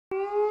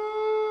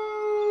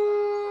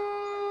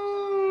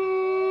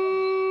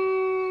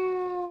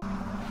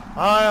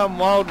Hi, I'm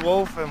Wild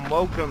Wolf and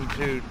welcome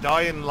to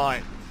Dying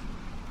Light.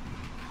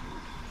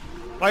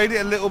 Played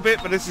it a little bit,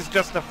 but this is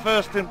just a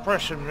first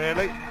impression,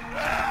 really.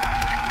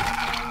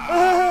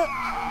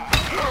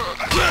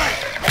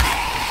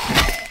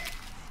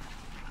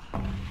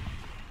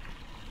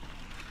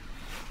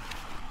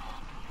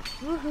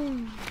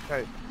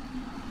 Okay.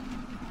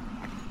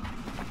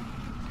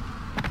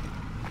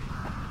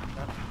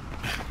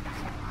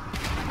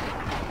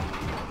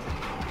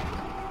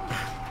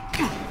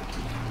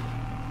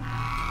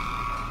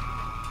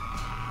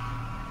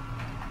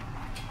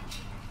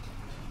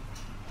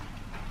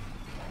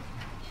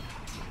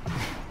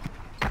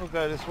 We'll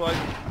go this way.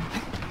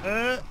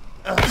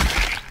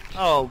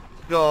 Oh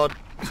God,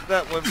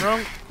 that went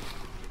wrong.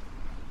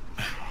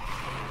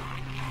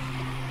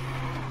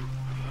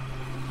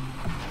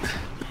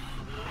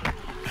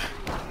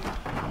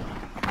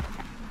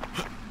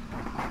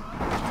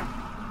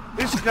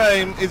 This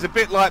game is a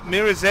bit like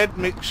Mirror's Edge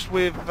mixed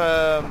with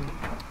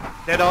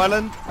Dead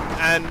Island,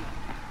 and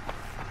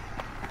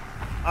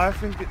I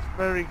think it's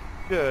very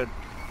good.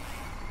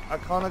 I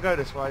can't go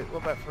this way.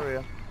 What about through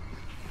here?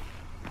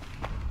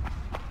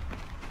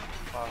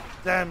 Oh,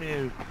 damn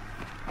you.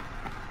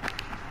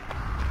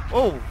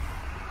 Oh!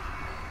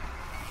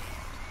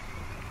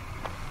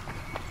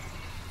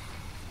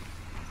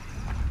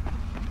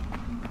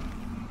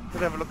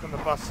 Could have a look on the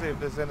bus, see if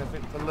there's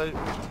anything to loot.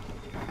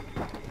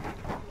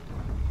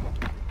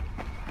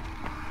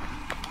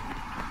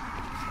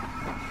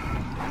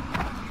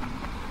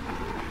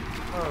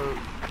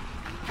 Oh.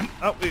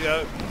 Up we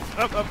go.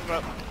 Up, up,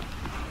 up.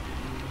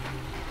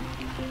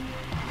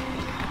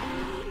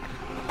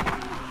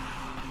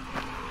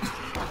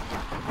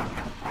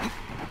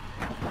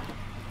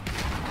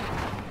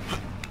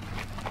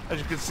 As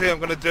you can see, I'm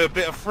going to do a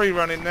bit of free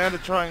running now to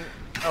try and...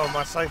 Oh,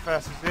 my safe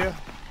house is here.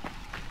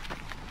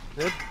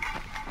 Good.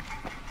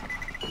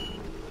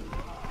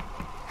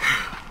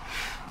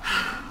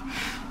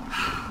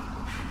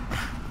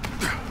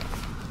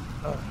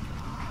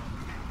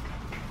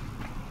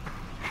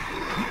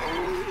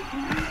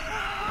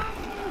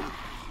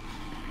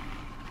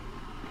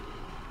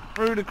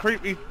 Through the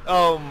creepy...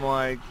 Oh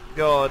my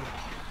God.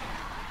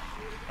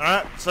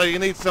 Alright, so you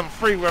need some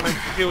free running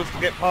skills to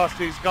get past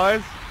these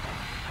guys.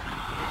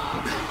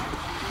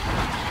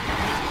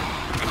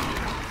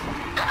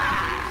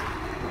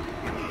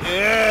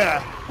 Yeah!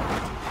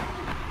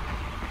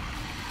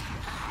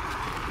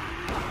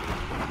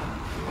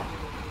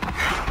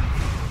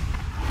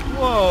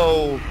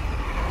 Whoa!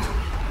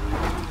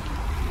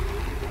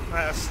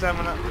 Out of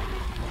stamina.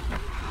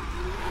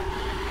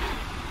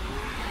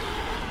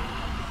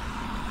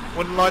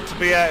 Wouldn't like to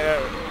be out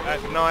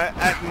at night.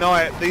 At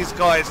night, these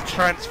guys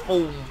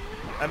transform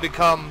and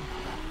become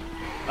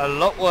a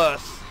lot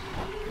worse.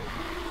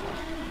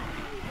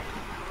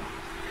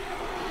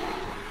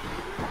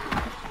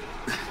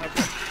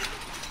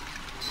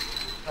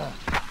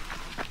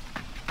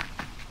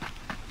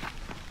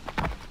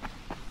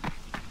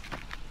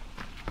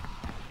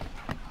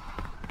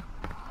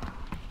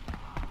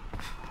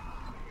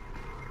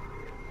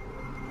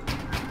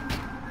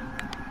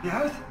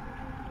 Yes?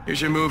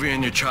 Here's your movie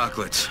and your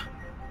chocolates.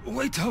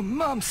 Wait till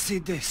Mom see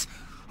this.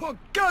 Or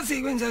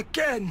Guzzy wins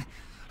again.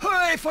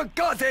 Hooray for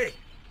Guzzy!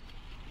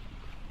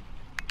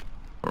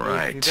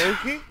 Right. Okie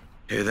dokie.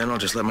 Hey, then I'll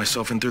just let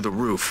myself in through the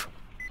roof.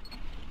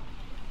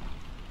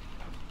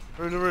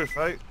 Through the roof,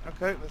 eh?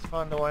 Okay, let's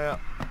find a way up.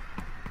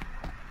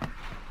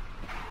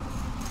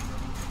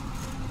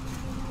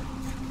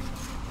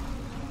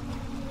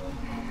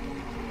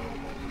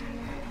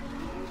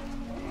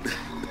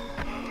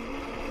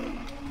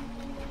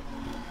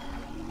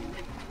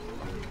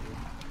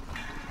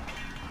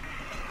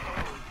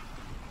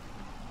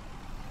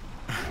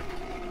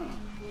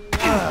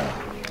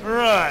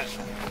 Right.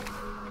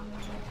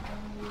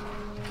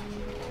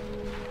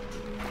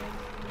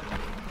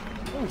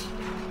 Ooh.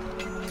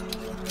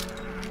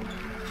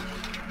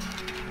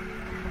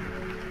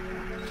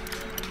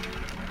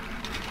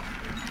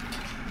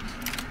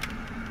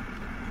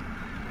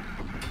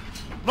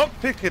 Lock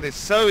picking is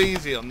so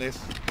easy on this.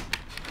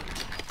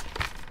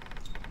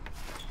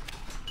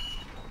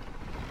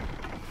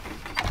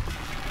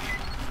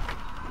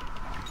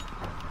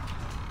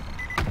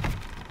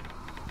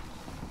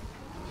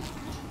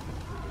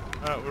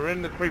 Alright, we're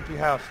in the creepy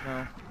house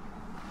now.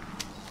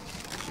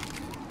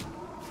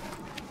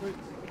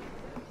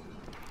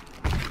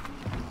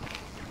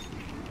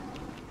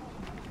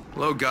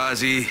 Hello,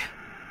 Ghazi.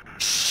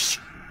 Shh!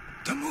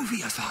 The movie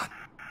is on.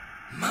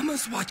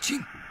 Mama's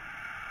watching.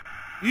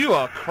 You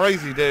are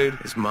crazy, dude.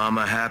 Is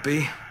Mama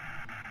happy?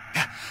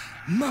 Yeah,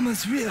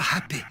 Mama's real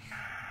happy.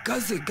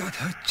 Guzzy got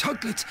her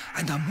chocolates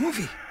and a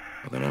movie.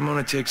 Well, then I'm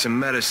gonna take some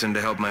medicine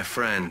to help my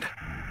friend.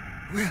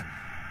 Well,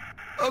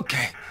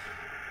 okay.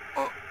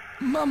 Oh,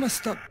 Mama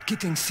stopped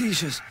getting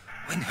seizures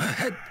when her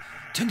head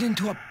turned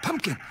into a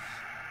pumpkin.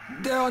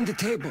 They're on the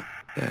table.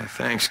 Yeah,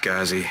 thanks,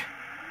 Ghazi.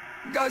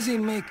 Guzzy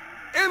make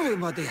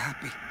everybody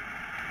happy.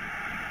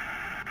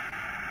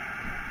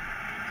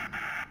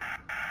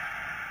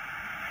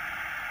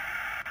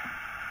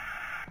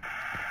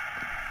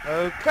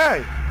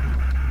 Okay.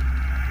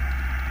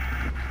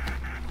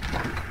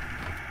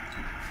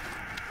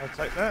 I'll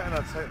take that and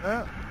I'll take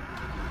that.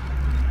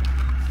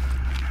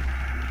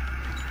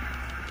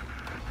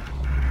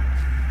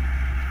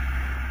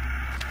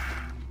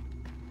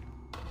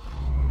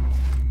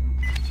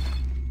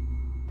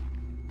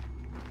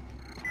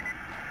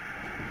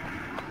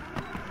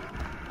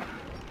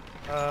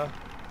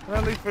 Can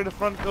I leave through the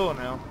front door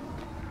now?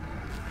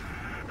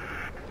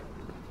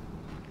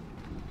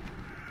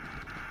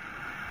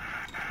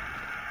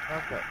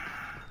 Okay.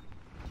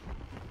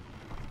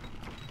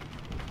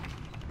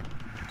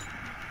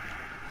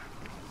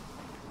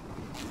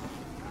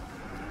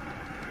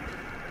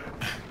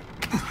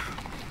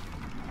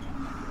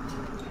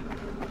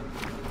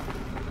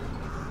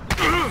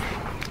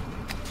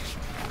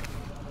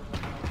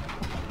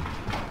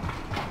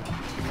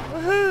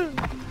 Woohoo!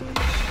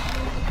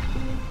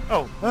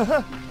 Oh.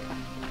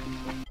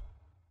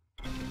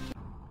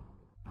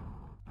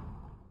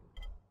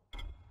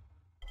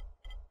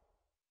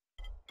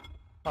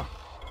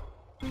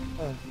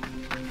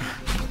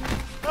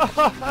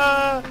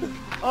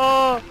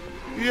 Oh,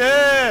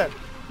 yeah!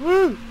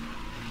 Woo!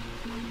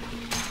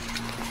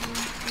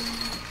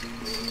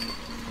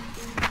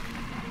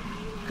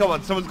 Come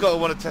on, someone's got to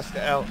want to test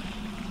it out.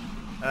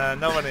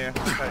 No one here.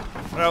 Okay.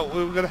 Well,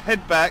 we're going to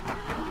head back,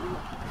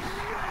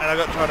 and I've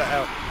got to try that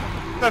out.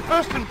 So,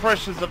 first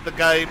impressions of the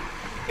game,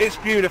 it's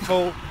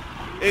beautiful.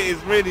 It is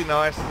really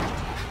nice.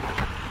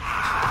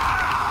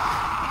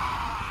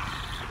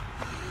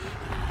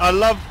 I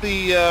love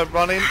the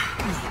running.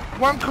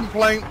 One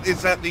complaint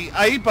is that the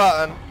A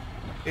button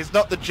is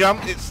not the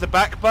jump, it's the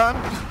back button,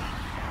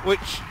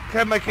 which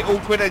can make it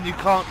awkward and you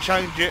can't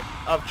change it.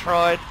 I've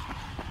tried,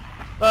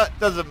 but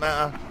doesn't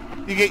matter.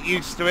 You get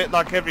used to it.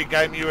 Like every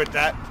game, you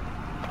adapt.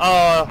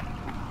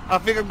 I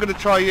think I'm going to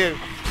try you.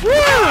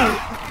 Woo!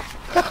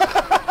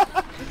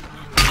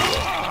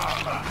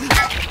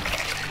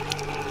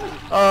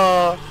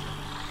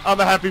 I'm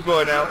a happy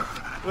boy now.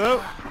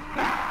 Well.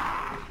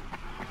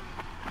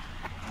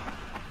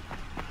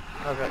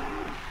 Okay.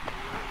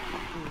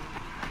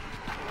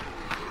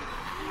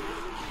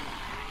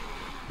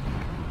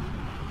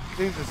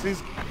 Jesus,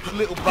 these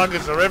little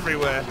buggers are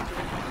everywhere.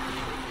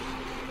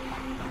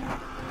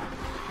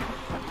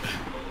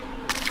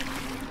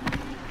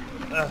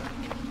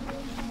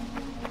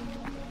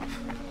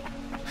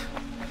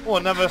 Oh,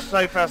 another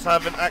safe house I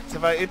haven't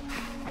activated.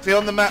 See,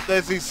 on the map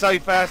there's these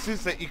safe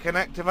houses that you can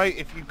activate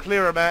if you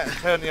clear them out and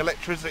turn the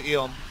electricity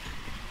on.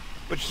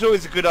 Which is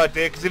always a good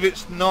idea, because if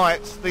it's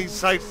nights, these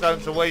safe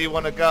zones are where you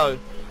want to go.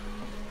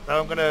 So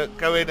I'm going to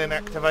go in and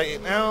activate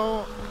it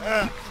now.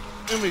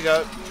 Here we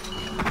go.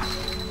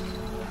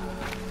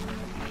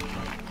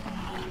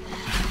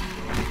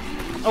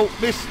 Oh,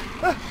 miss.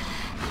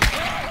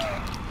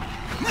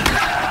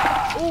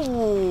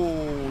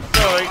 Ooh,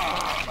 sorry.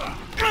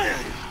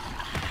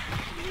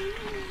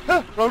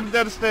 Rolling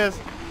down the stairs.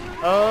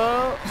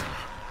 Oh.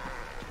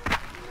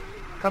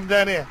 Come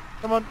down here.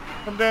 Come on,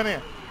 come down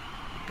here.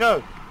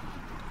 Go.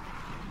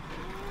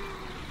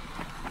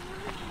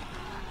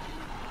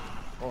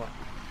 Oh.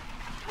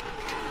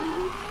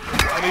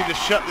 I need to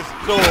shut this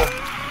door.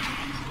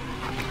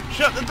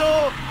 Shut the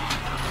door.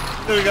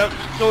 There we go.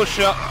 Door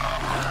shut.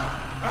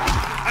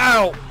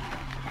 Ow!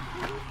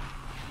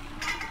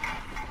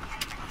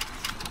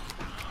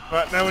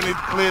 Right, now we need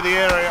to clear the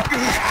area.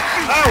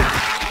 Ow!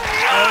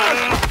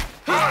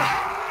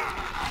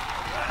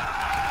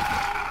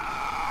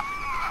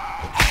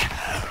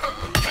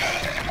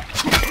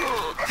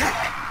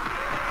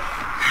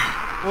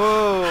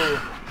 Whoa!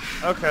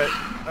 Okay,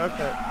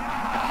 okay.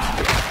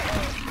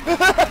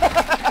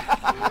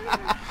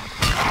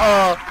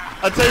 Oh,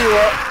 I tell you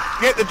what,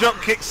 get the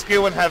drop kick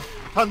skill and have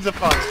tons of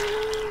fun.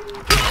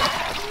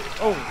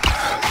 Oh.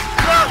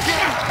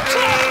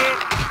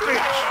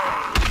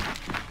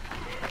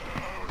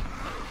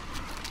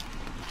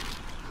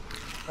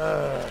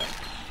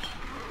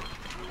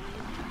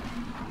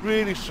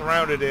 Really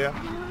surrounded here.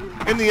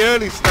 In the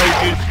early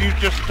stages, you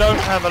just don't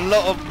have a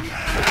lot of...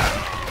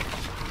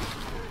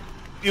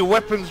 Your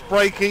weapons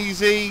break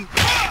easy.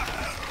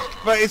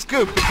 But it's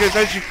good, because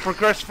as you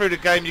progress through the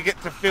game, you get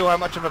to feel how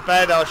much of a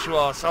badass you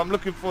are. So I'm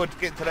looking forward to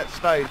getting to that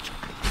stage.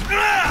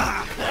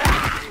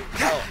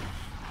 Oh.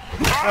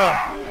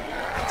 Oh.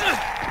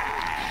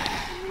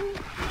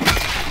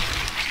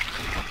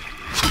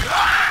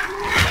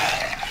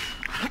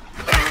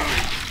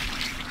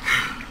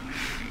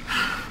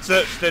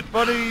 Search dead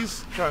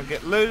bodies, try and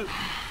get loot.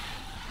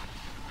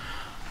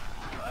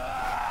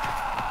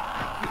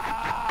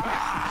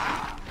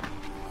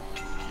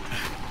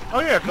 Oh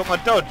yeah, I got my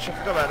dodge, I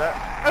forgot about that.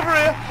 Over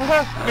here!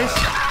 Miss!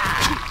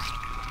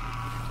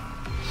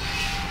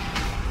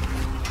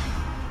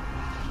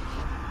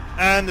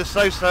 And the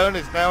safe zone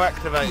is now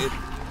activated.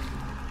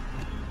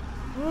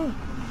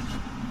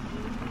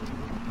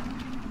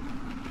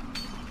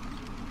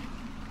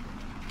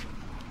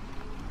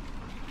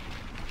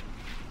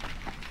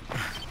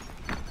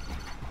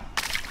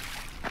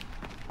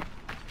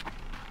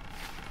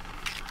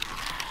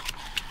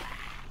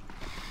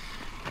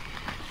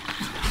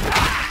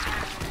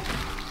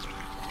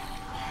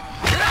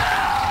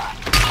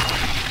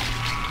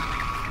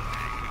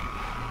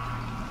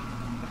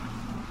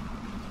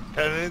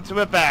 into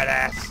a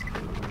badass.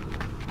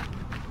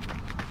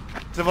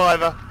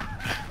 Survivor.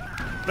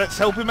 Let's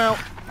help him out.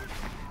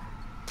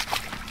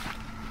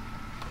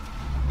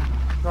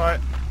 Right.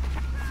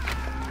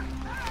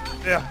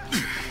 Yeah.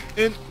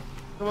 In.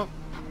 Come on.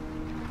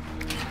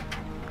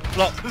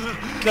 Lock.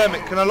 Damn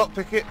it, can I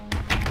lockpick it?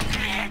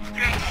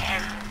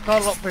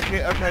 Can't lockpick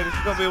it. Okay,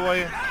 there's got to be a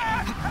way in.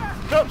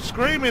 Stop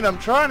screaming, I'm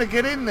trying to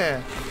get in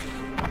there.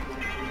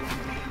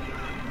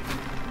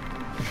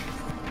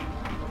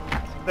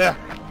 There.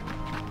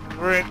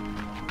 We're in.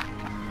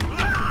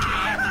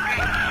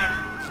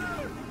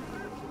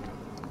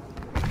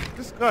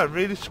 This guy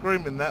really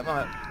screaming that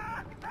much.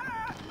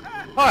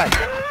 Hi.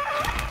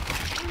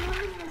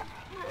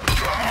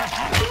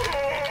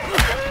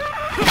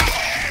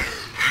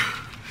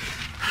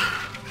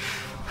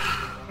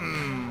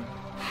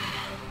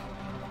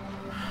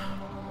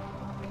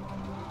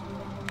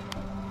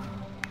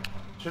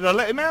 Should I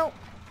let him out?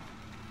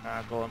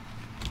 Ah, go on.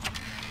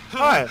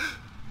 Hi.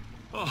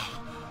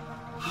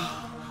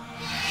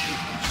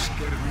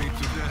 Scared me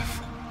to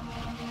death.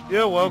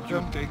 You're Did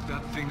welcome. you take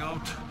that thing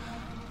out?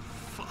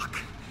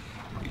 Fuck.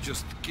 It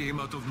just came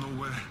out of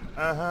nowhere.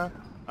 Uh-huh.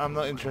 I'm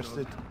not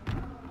interested.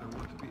 I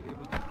want to be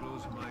able to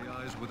close my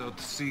eyes without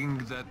seeing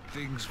that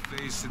thing's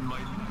face in my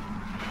life.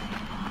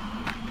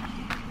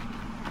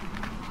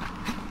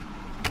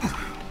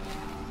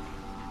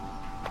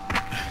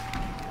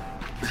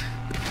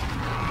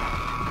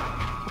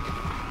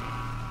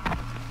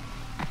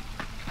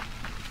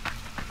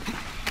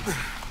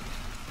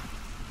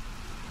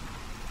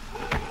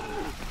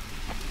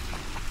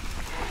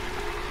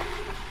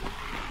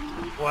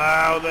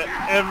 Wow, they're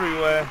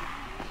everywhere.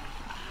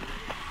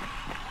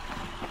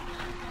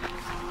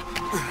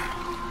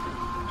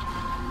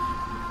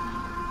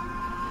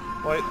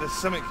 Wait, there's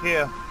something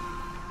here.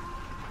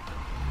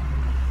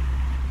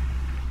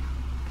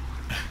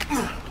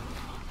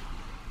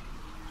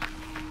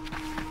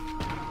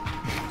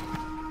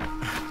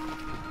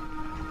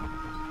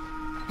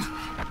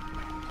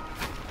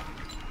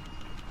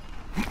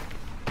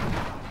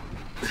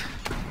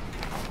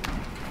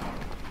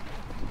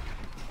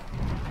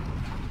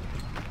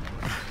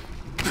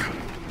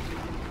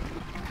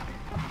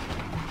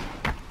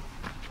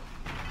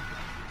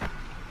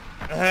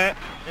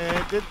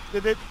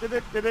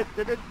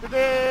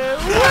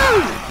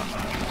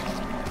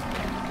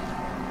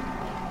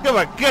 Come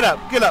on, get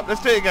up,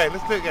 let's do it again,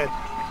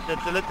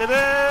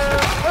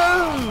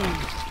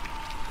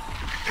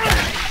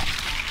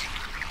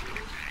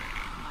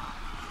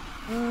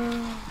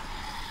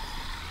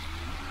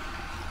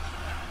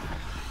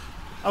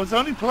 I was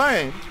only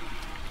playing.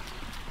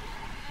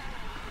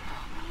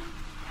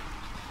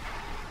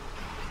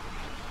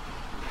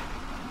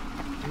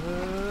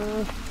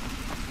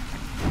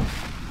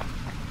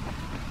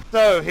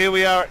 So here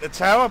we are at the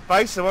tower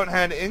base. I won't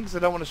hand it in because I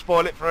don't want to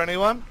spoil it for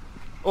anyone.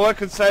 All I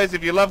can say is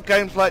if you love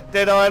games like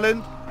Dead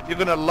Island, you're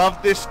going to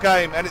love this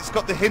game, and it's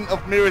got the hint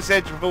of Mirror's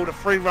Edge with all the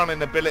free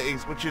running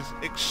abilities, which is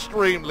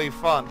extremely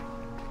fun.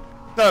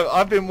 So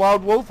I've been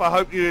Wild Wolf. I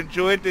hope you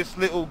enjoyed this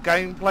little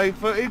gameplay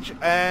footage,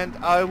 and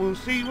I will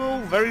see you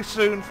all very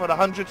soon for the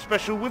 100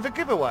 special with a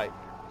giveaway.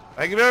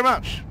 Thank you very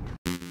much.